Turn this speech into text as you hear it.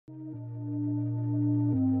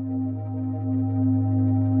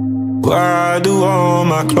Why do all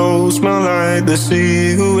my clothes smell like the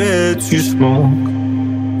cigarettes you smoke?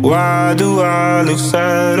 Why do I look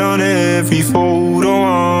sad on every photo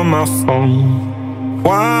on my phone?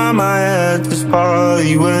 Why am I at this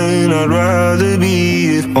party when I'd rather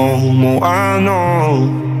be at home? Oh, I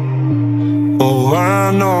know, oh,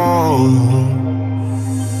 I know.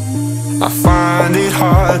 I find it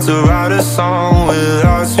hard to write a song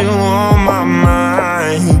without you